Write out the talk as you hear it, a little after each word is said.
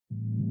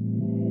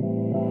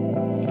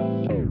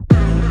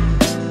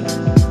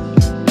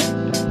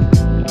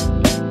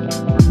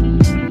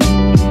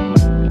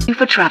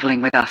for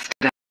travelling with us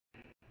today.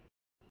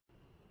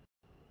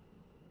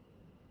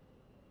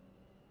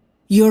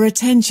 Your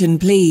attention,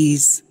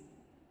 please.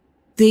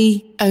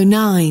 The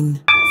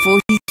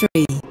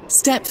 0943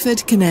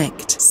 Stepford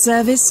Connect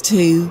service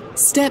to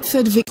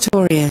Stepford,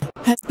 Victoria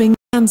has been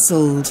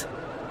cancelled.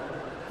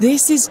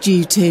 This is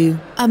due to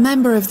a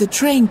member of the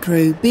train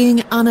crew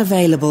being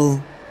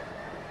unavailable.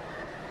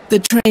 The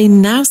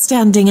train now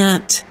standing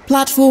at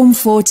platform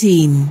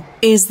 14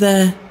 is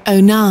the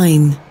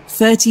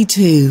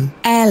 0932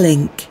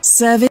 Airlink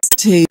service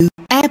to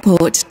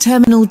Airport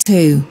Terminal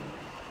 2.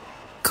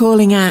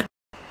 Calling at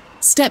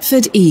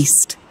Stepford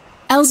East,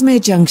 Ellesmere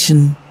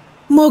Junction,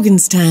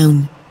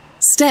 Morganstown,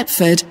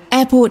 Stepford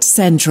Airport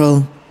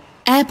Central,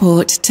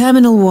 Airport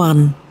Terminal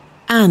 1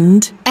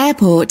 and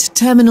Airport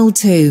Terminal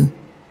 2.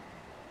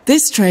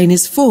 This train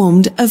is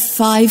formed of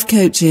 5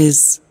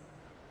 coaches.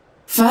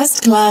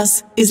 First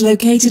class is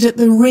located at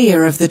the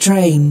rear of the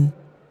train.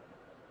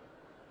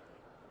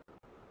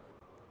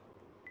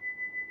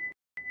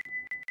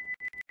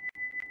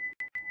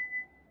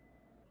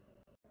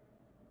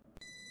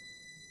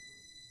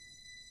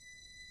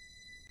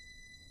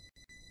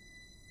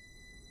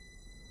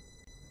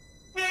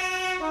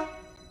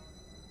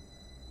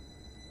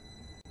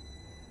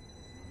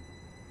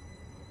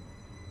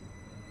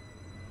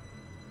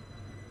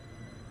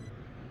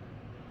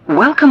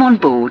 Welcome on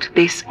board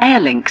this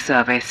Airlink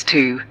service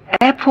to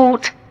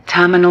Airport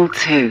Terminal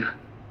 2.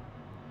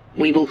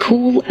 We will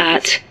call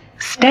at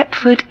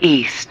Stepford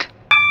East,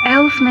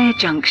 Ellesmere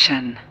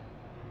Junction,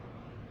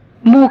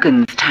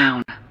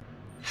 Morganstown,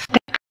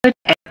 Stepford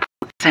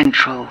Airport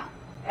Central,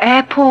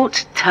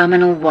 Airport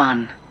Terminal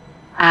 1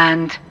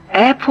 and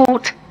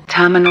Airport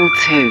Terminal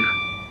 2.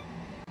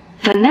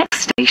 The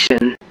next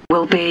station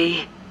will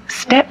be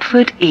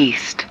Stepford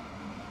East.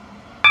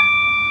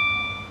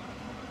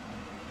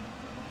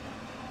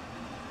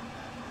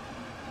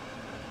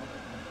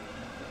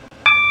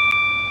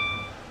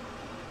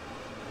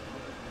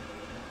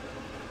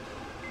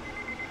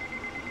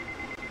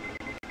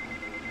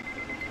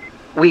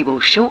 We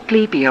will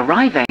shortly be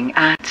arriving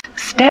at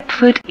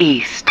Stepford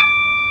East.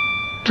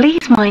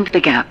 Please mind the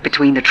gap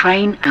between the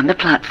train and the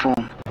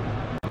platform.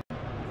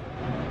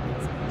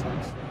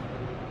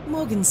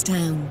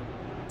 Morganstown,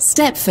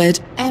 Stepford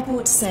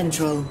Airport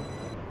Central,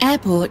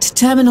 Airport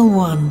Terminal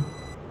 1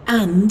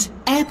 and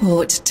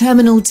Airport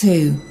Terminal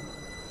 2.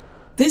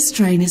 This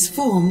train is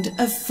formed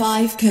of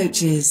 5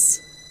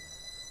 coaches.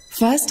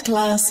 First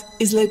class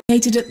is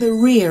located at the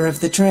rear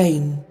of the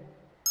train.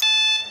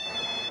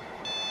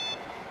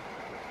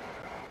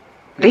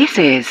 This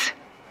is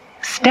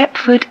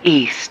Stepford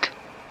East.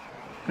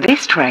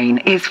 This train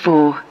is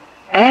for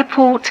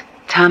Airport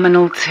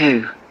Terminal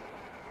 2.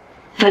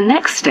 The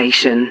next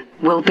station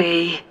will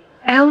be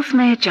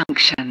Ellesmere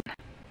Junction.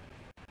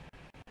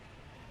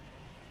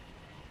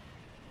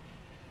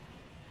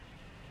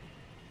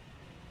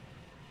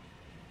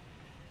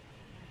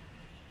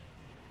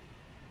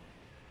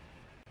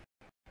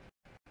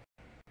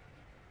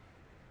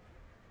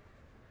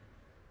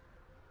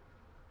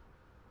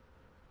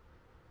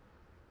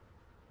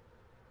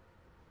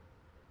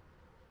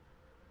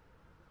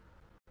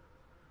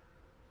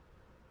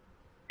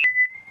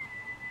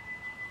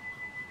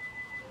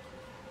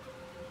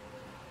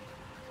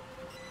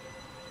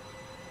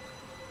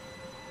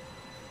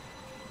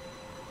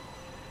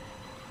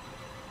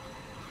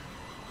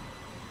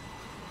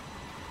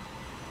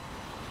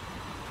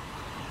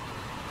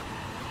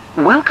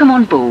 Welcome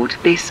on board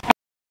this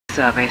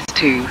service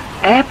to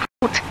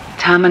Airport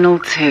Terminal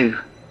 2.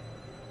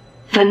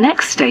 The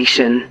next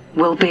station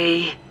will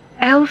be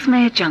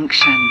Ellesmere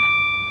Junction.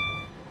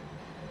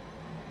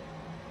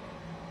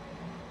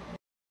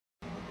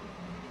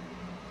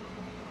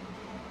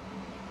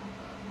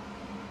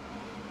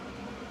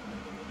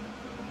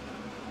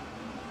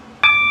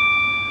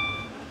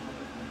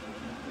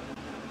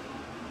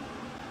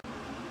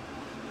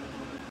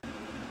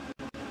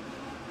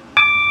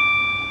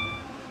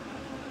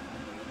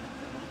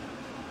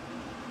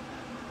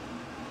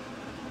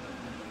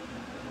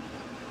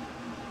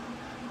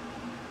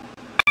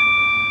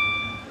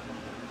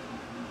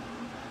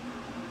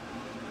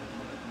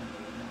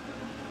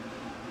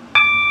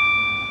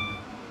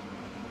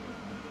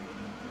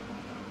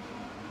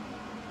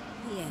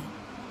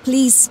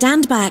 Please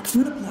stand back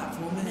from the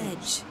platform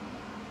edge.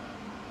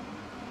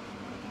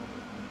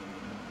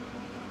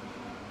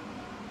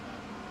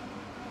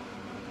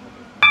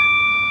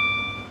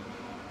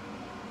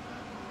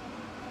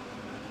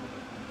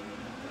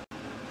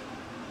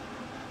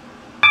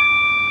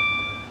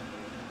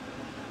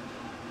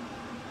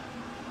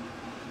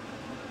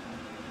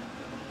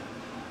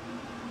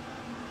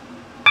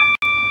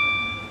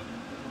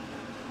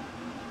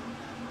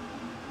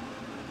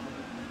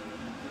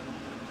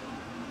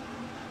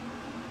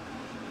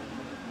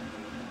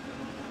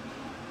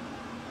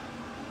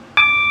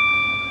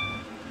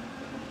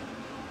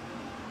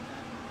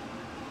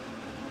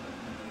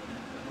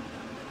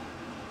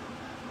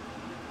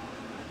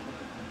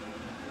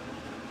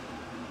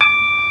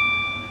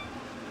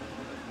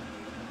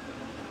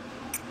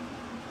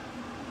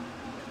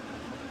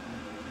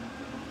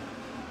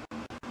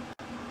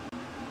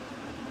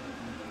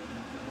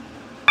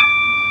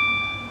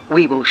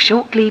 We will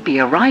shortly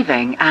be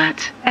arriving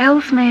at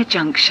Ellesmere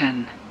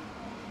Junction.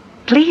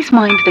 Please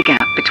mind the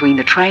gap between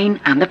the train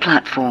and the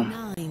platform.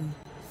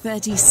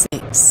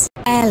 9:36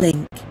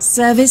 Airlink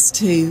Service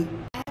to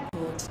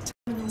Airport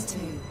Terminal 2.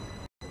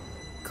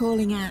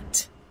 Calling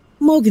at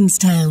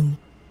Morganstown,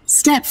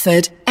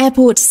 Stepford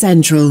Airport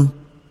Central,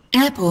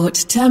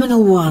 Airport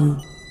Terminal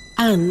 1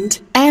 and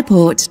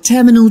Airport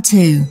Terminal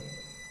 2.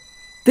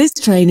 This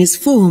train is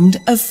formed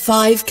of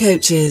 5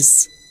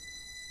 coaches.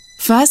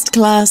 First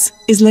class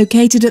is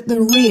located at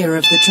the rear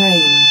of the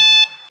train.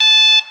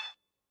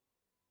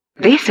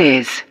 This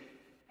is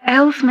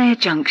Ellesmere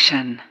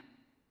Junction.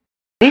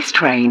 This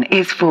train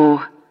is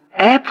for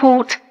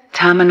Airport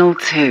Terminal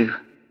 2.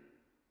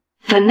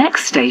 The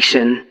next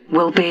station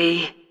will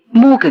be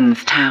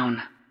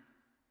Morganstown.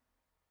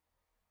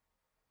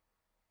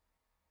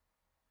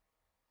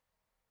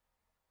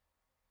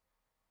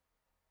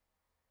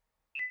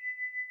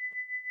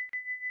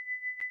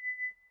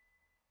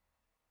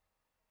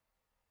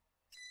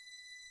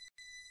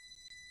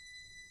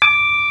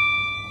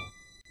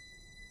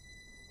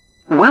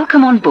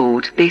 Welcome on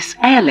board this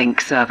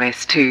Airlink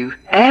service to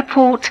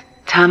Airport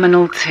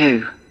Terminal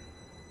 2.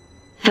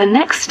 The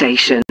next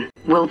station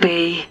will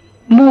be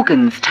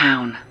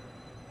Morganstown.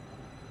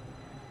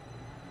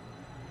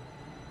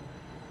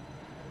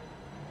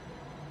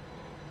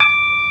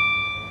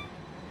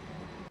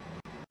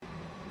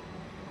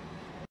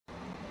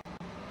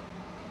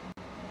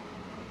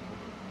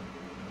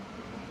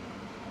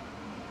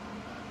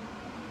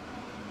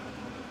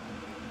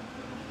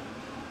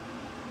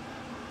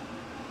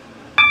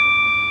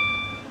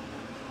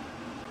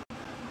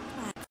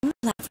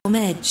 Platform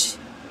edge.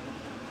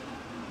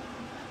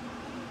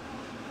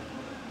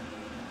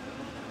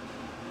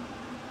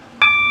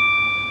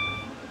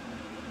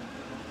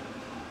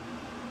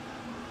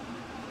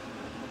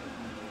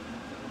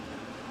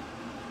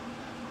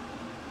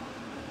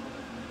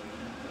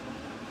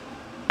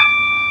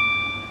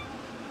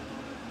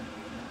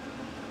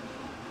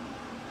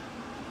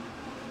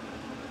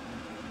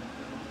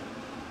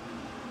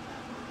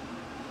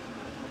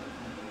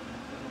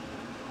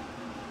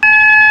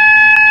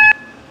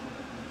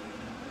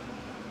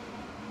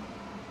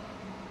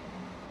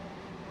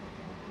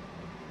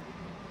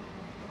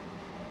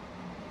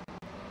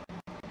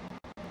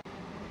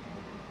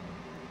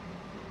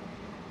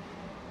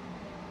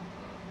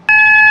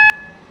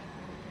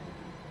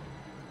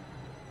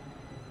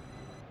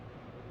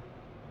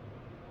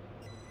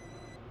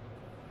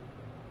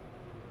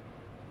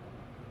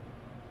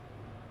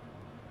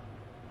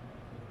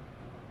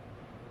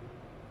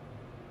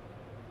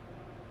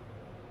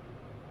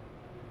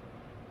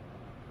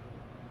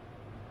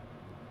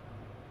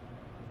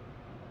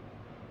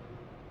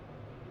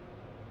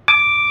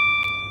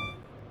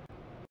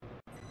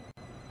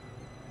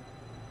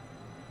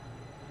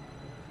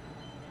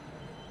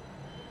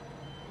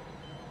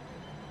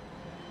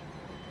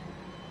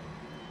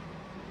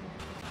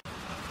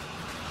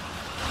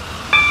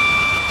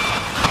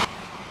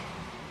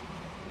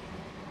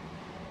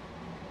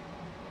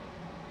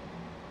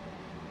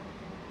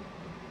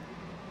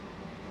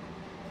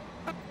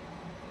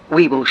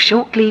 We will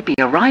shortly be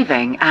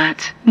arriving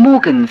at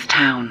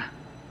Morganstown.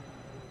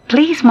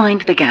 Please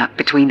mind the gap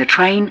between the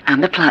train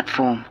and the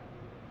platform.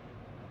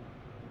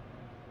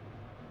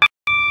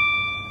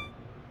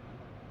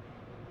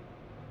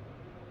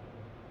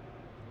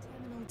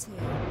 Terminal 2.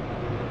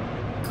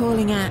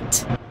 Calling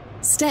at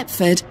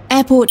Stepford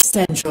Airport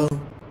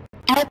Central,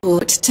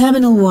 Airport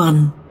Terminal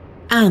 1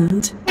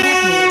 and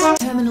Airport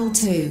Terminal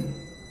 2.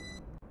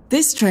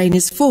 This train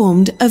is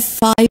formed of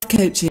 5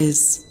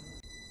 coaches.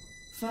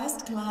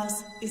 First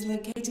class is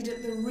located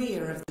at the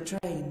rear of the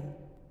train.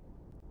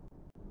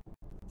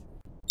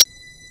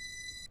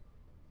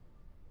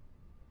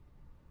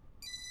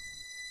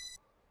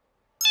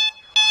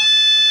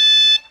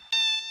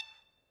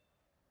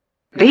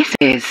 This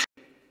is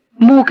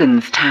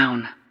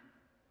Morganstown.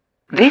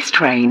 This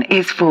train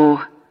is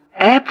for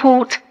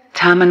Airport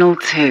Terminal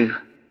 2.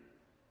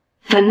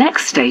 The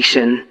next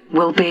station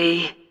will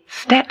be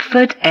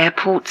Stepford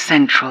Airport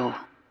Central.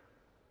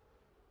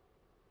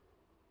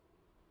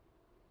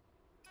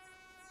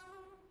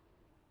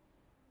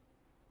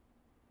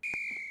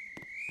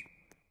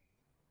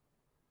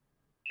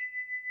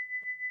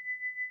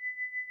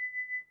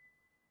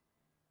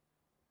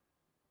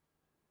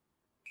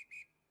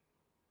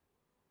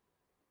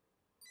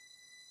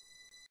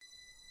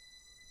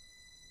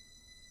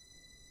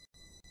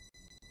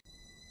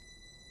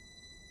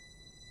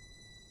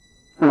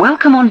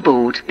 Welcome on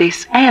board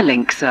this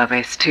Airlink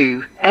service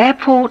to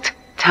Airport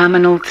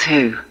Terminal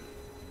 2.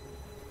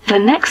 The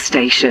next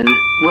station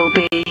will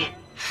be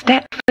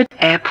Stepford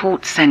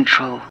Airport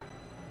Central.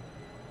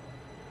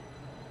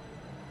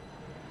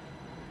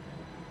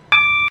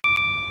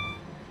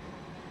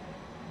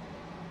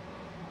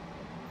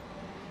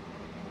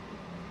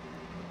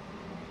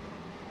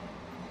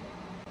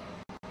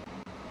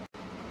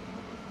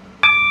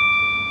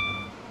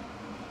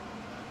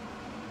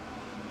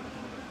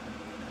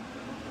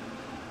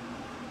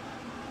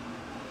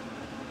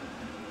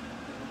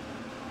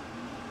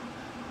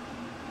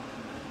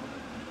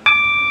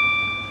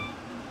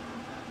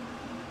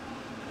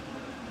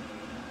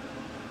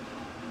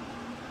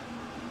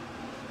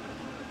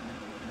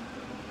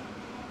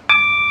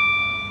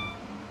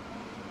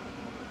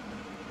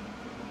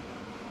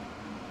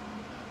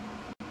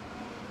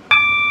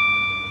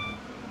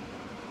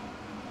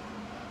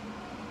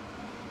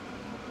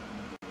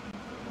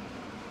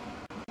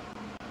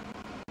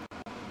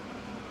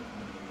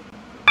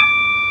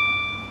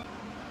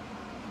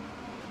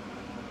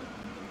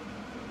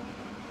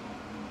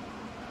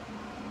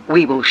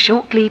 We will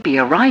shortly be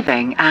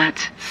arriving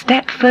at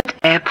Stepford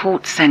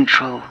Airport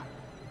Central.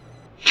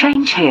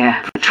 Change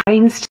here for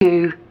trains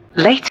to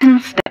Leighton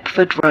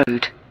Stepford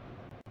Road.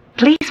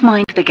 Please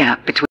mind the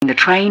gap between the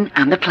train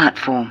and the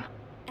platform.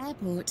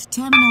 Airport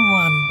Terminal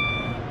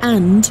 1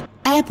 and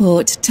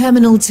Airport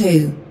Terminal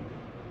 2.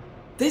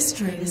 This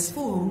train is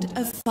formed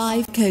of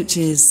 5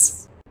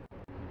 coaches.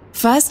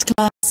 First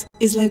class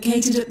is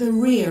located at the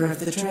rear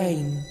of the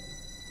train.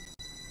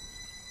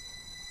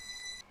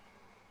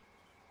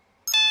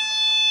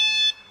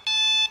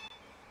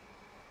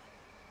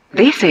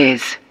 This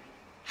is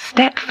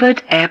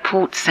Stepford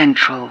Airport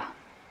Central.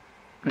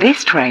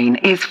 This train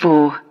is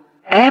for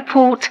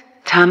Airport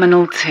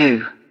Terminal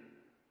 2.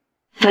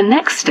 The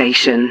next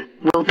station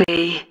will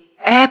be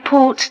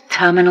Airport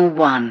Terminal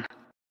 1.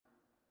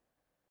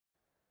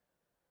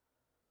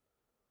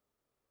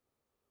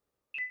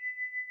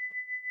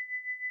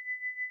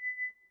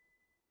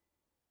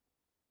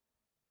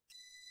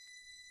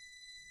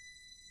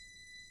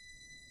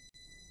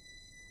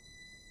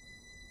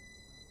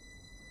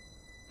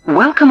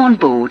 Welcome on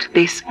board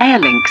this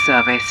Airlink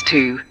service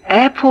to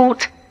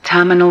Airport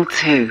Terminal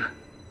 2.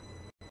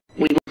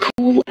 We will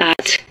call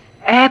at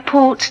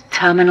Airport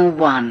Terminal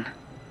 1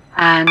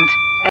 and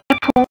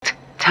Airport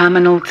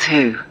Terminal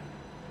 2.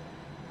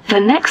 The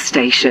next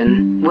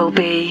station will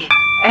be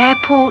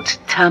Airport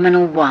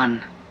Terminal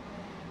 1.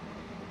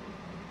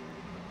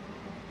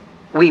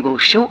 We will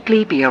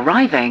shortly be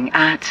arriving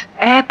at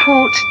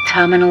Airport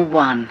Terminal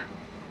 1.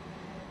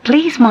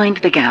 Please mind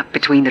the gap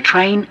between the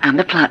train and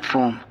the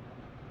platform.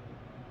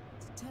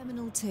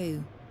 Terminal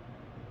 2.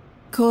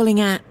 Calling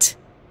at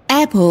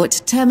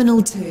Airport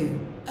Terminal 2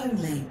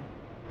 only.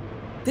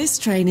 This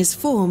train is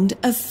formed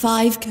of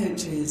 5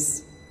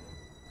 coaches.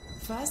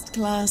 First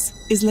class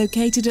is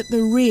located at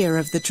the rear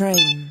of the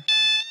train.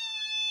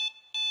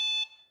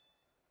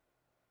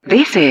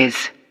 This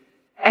is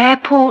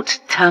Airport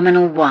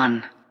Terminal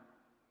 1.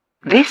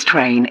 This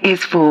train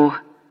is for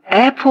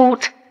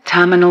Airport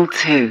Terminal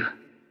 2.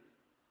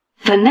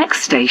 The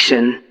next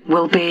station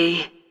will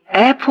be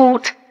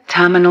Airport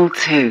Terminal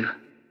 2.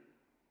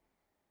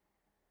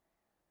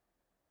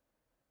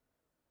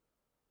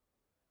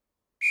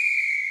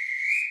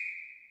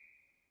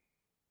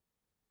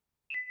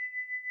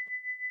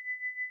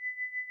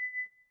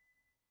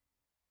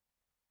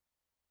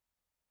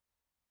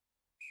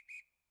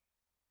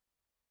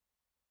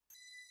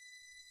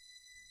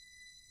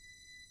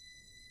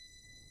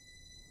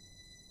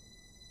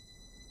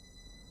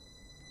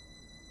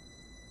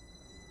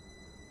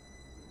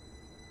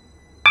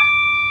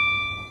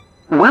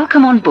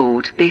 Welcome on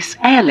board this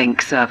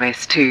Airlink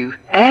service to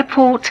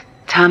Airport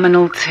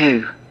Terminal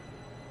 2.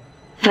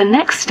 The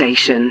next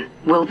station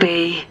will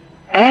be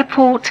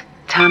Airport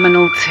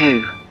Terminal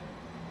 2.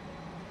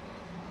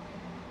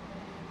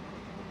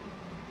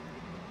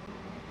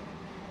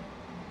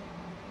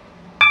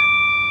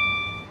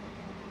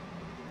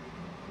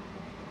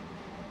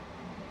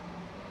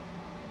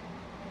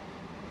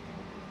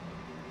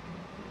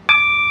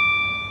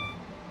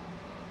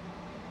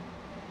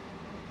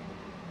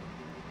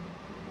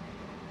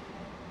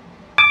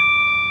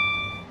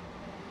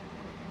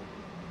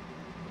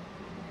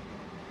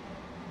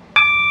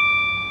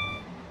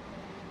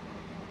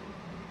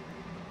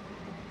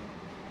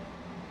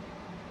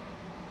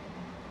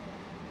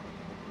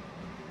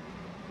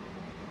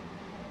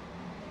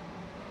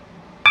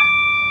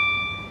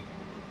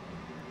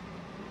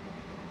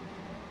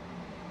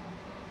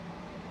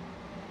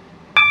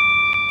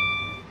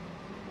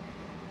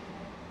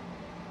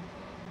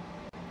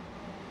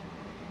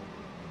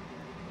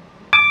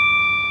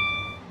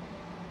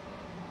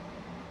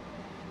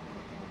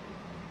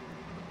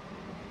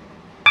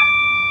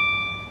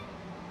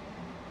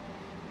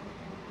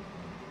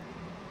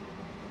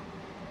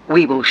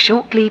 We will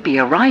shortly be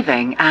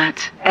arriving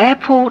at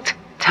Airport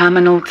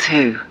Terminal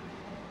 2.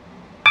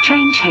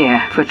 Change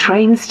here for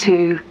trains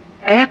to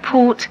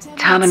Airport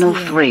Terminal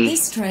 3.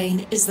 This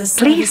train is the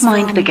Please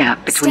mind the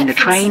gap between the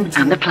train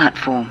and the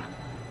platform.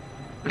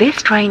 This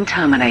train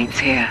terminates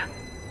here.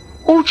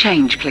 All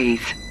change,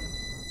 please.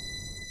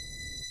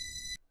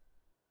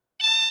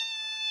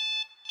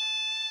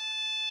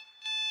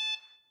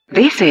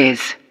 This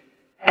is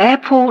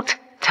Airport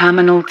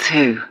Terminal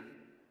 2.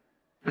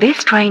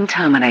 This train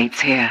terminates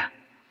here.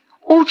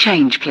 All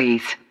change,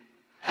 please.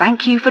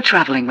 Thank you for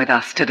travelling with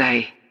us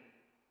today.